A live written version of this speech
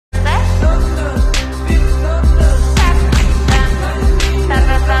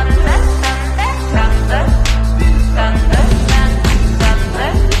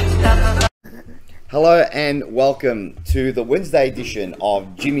Hello and welcome to the Wednesday edition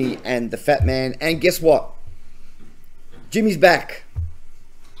of Jimmy and the Fat Man. And guess what? Jimmy's back.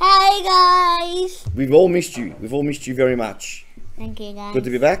 Hey guys! We've all missed you. We've all missed you very much. Thank you guys. Good to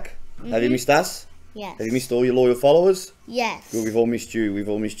be back. Have you missed us? Yes. Have you missed all your loyal followers? Yes. Good, we've all missed you. We've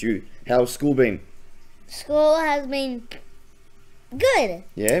all missed you. How's school been? School has been good.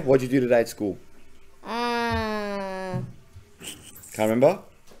 Yeah? What'd you do today at school? Can't Can't remember? remember.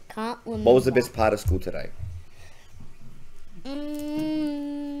 What was the best part of school today?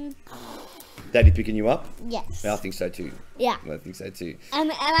 Daddy picking you up? Yes. I think so too. Yeah. I think so too.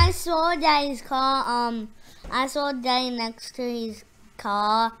 And I saw Daddy's car. I saw Daddy next to his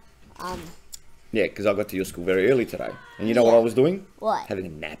car. Yeah, because I got to your school very early today. And you know what I was doing? What? Having a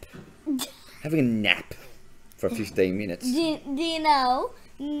nap. Having a nap for 15 minutes. Do you know?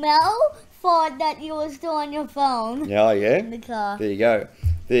 Mel thought that you were still on your phone. Yeah, yeah. In the car. There you go.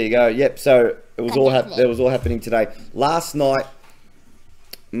 There you go. Yep. So it was all happening today. Last night,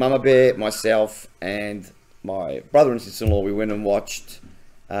 Mama Bear, myself, and my brother and sister-in-law, we went and watched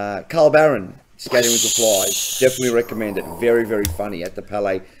Carl Barron Skating with the Flies. Definitely recommend it. Very, very funny at the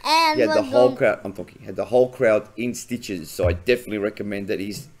Palais. And he had the whole crowd. Had the whole crowd in stitches. So I definitely recommend that.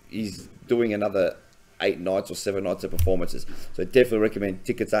 He's doing another 8 nights or 7 nights of performances. So I definitely recommend.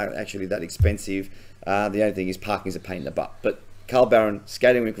 Tickets aren't actually that expensive. The only thing is parking is a pain in the butt. But Carl Barron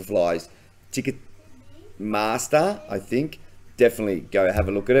Skating with the Flies, Ticket Master, I think. Definitely go have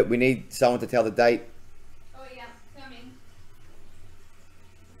a look at it. We need someone to tell the date. Oh yeah, coming.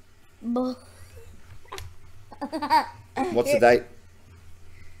 What's the date?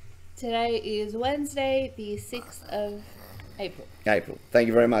 Today is Wednesday, the 6th of April. April. Thank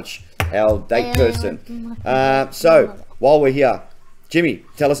you very much, our date person. So, while we're here, Jimmy,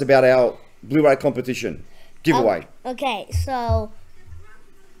 tell us about our Blu-ray competition giveaway. Okay, so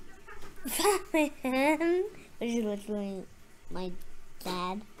Fatman, which is literally my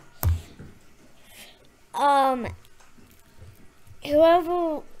dad.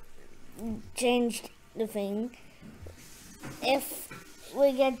 Whoever changed the thing, if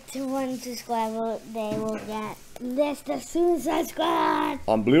we get to 1 subscriber, they will get the Suicide Squad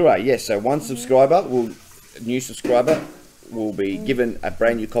On Blu-ray, yes. So one subscriber new subscriber will be given a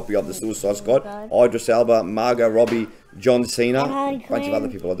brand new copy of the Suicide Squad. Idris Elba, Margot Robbie, John Cena, a bunch of other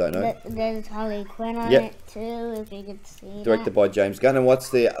people I don't know. There's Harley Quinn on it too, if you could see. Directed by James Gunn. And what's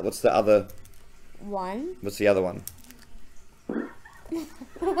the other one? What's the other one?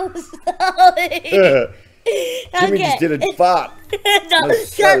 Sorry. Jimmy just did a fart. That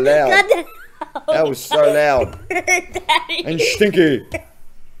was so loud. That was so loud. Daddy. And stinky.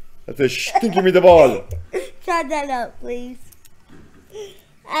 That's a stinky meatball. Cut that up, please.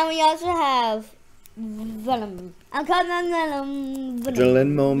 And we also have Venom. I'm calling on Venom.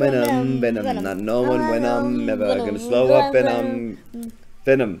 Adrenaline momentum, Venom. Not knowing when I'm never gonna slow up, Venom.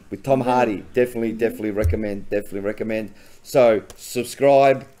 Venom with Tom Hardy. Definitely recommend. Definitely recommend. So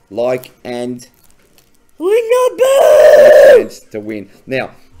subscribe, like, and Win your best! chance to win.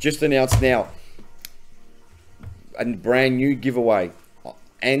 Now, just announced now, a brand new giveaway.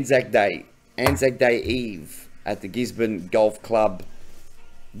 Anzac Day Eve at the Gisborne Golf Club.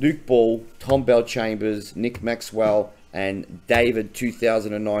 Luke Ball, Tom Bellchambers, Nick Maxwell, and David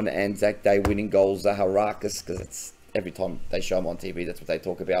 2009 Anzac Day winning goal Zaharakis, because it's every time they show them on TV, that's what they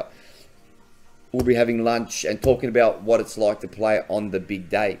talk about. We'll be having lunch and talking about what it's like to play on the big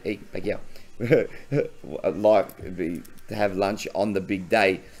day. To have lunch on the big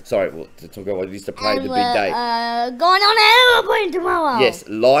day. Sorry, well, to talk about what it is to play the big day. Going on an airplane tomorrow. Yes,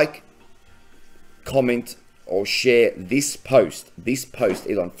 like, comment, or share this post. This post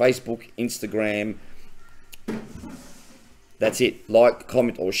is on Facebook, Instagram. That's it. Like,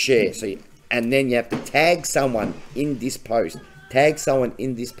 comment, or share. And then you have to tag someone in this post. Tag someone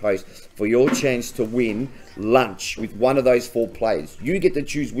in this post for your chance to win lunch with one of those 4 players. You get to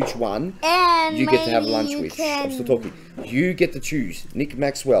choose which one and you get to have lunch with. I'm still talking. You get to choose Nick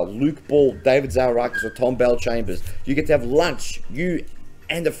Maxwell, Luke Ball, David Zaharakis, or Tom Bellchambers. You get to have lunch. You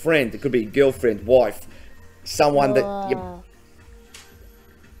and a friend. It could be a girlfriend, wife, someone that you're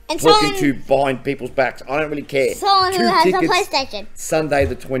talking to behind people's backs. I don't really care. Someone who has a PlayStation. Sunday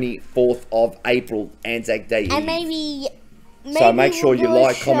the 24th of April, Anzac Day Eve. And maybe so make sure you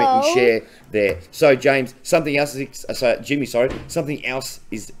like, comment, and share there. So James, something else something else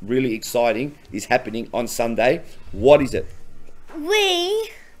is really exciting is happening on Sunday. What is it?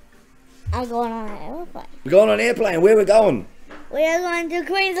 We are going on an airplane. We're going on an airplane. Where are we going? We are going to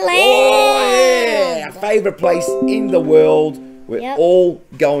Queensland. Oh yeah, our favourite place in the world. We're all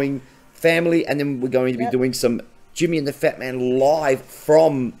going, family, and then we're going to be doing some Jimmy and the Fat Man live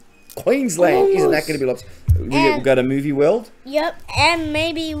from Queensland. Isn't that going to be lots? We'll go to Movie World. Yep, and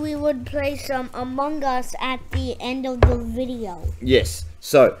maybe we would play some Among Us at the end of the video. Yes.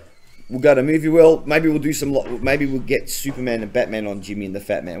 So we'll go to Movie World. Maybe we'll do some. Maybe we'll get Superman and Batman on Jimmy and the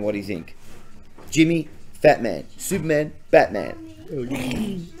Fat Man. What do you think? Jimmy, Fat Man, Superman, Batman.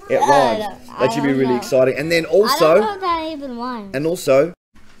 It rhymes. That should be really exciting. And then also, I don't know if that even rhymes.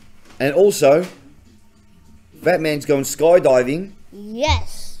 and also, Fat Man's going skydiving.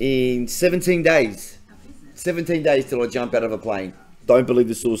 Yes. In 17 days. 17 days till I jump out of a plane. Don't believe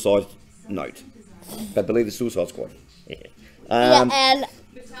the suicide note, but believe the Suicide Squad. Yeah, and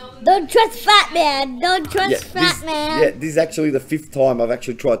don't trust Fat Man. Don't trust Fat Man. Yeah, this is actually the 5th time I've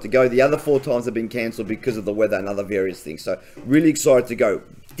actually tried to go. The other 4 times have been cancelled because of the weather and other various things. So really excited to go.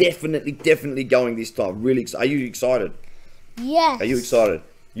 Definitely going this time. Really excited. Are you excited? Yes. Are you excited?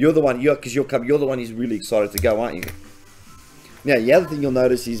 You're the one. You're the one who's really excited to go, aren't you? Now the other thing you'll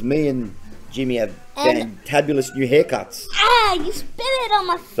notice is me and Jimmy have fantabulous new haircuts. Ah, you spit it on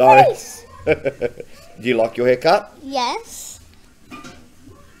my Sorry. face. Do you like your haircut? Yes.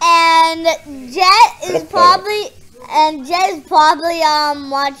 And Jet is probably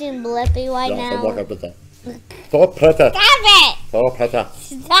watching Blippi right now. Stop it!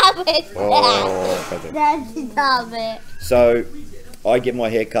 Stop it! Oh, Stop it! So, I get my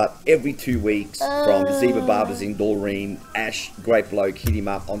hair cut every 2 weeks from Zeba Barbers in Doreen. Ash, great bloke, hit him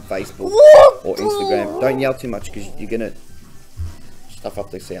up on Facebook or Instagram. Don't yell too much because you're going to stuff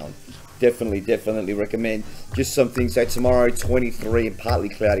up the sound. Definitely recommend. Just some things. So tomorrow, 23 and partly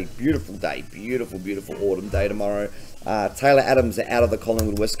cloudy. Beautiful day. Beautiful autumn day tomorrow. Taylor Adams are out of the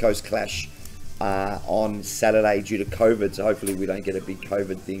Collingwood West Coast clash on Saturday due to COVID. So hopefully we don't get a big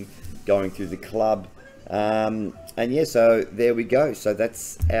COVID thing going through the club. And yeah, so there we go. So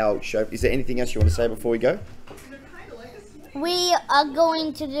that's our show. Is there anything else you want to say before we go? We are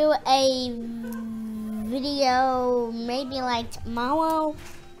going to do a video maybe like tomorrow.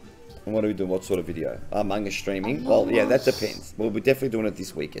 And what are we doing? What sort of video? Among Us streaming? Well, yeah, that depends. We'll be definitely doing it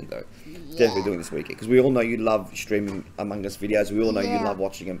this weekend, though. Yeah. Definitely doing it this weekend. Because we all know you love streaming Among Us videos. We all know you love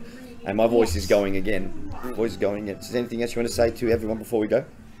watching them. And my voice is going again. Voice is going again. Is there anything else you want to say to everyone before we go?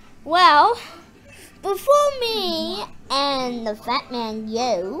 Well, before me and the Fat Man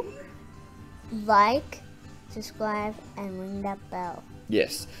like, subscribe, and ring that bell.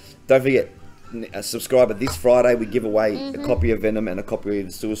 Yes. Don't forget. Subscriber this Friday we give away a copy of Venom and a copy of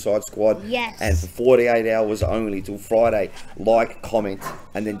the Suicide Squad. Yes. And for 48 hours only till Friday, like, comment,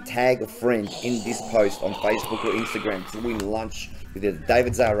 and then tag a friend in this post on Facebook or Instagram to win lunch with either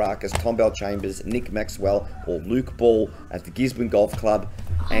David Zaharakis, Tom Bellchambers, Nick Maxwell, or Luke Ball at the Gisborne Golf Club,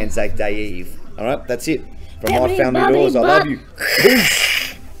 Anzac Day Eve. Alright, that's it. From my family doors, I love you. Peace.